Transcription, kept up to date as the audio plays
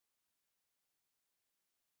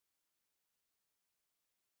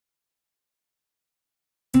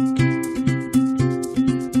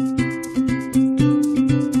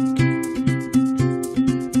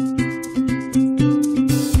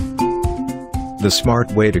The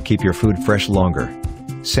smart way to keep your food fresh longer.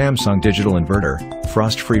 Samsung Digital Inverter,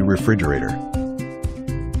 frost-free refrigerator.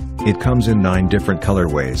 It comes in 9 different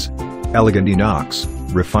colorways. Elegant inox,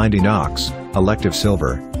 refined inox, elective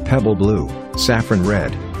silver, pebble blue, saffron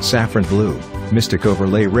red, saffron blue, mystic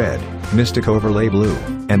overlay red, mystic overlay blue,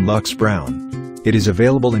 and luxe brown. It is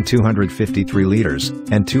available in 253 liters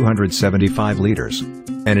and 275 liters.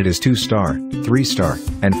 And it is 2-star, 3-star,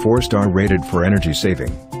 and 4-star rated for energy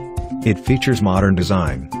saving. It features modern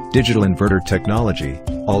design, digital inverter technology,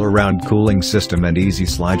 all-around cooling system and easy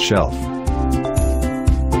slide shelf.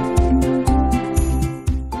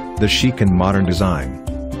 The chic and modern design,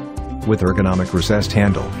 with ergonomic recessed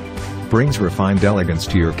handle, brings refined elegance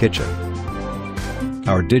to your kitchen.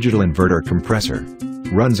 Our digital inverter compressor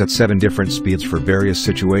runs at 7 different speeds for various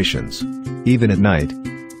situations. Even at night,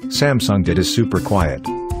 Samsung DIT is super quiet,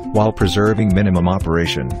 while preserving minimum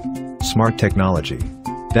operation. Smart technology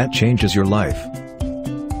that changes your life.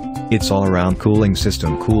 Its all-around cooling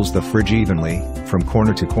system cools the fridge evenly, from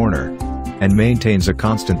corner to corner, and maintains a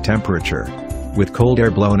constant temperature, with cold air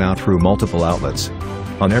blown out through multiple outlets,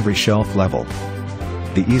 on every shelf level.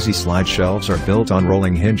 The easy slide shelves are built on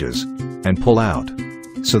rolling hinges, and pull out,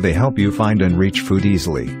 so they help you find and reach food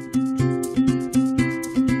easily.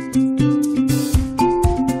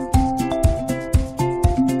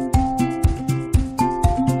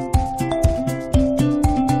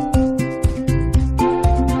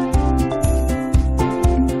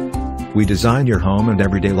 We design your home and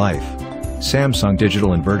everyday life. Samsung Digital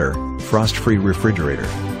Inverter, frost-free refrigerator.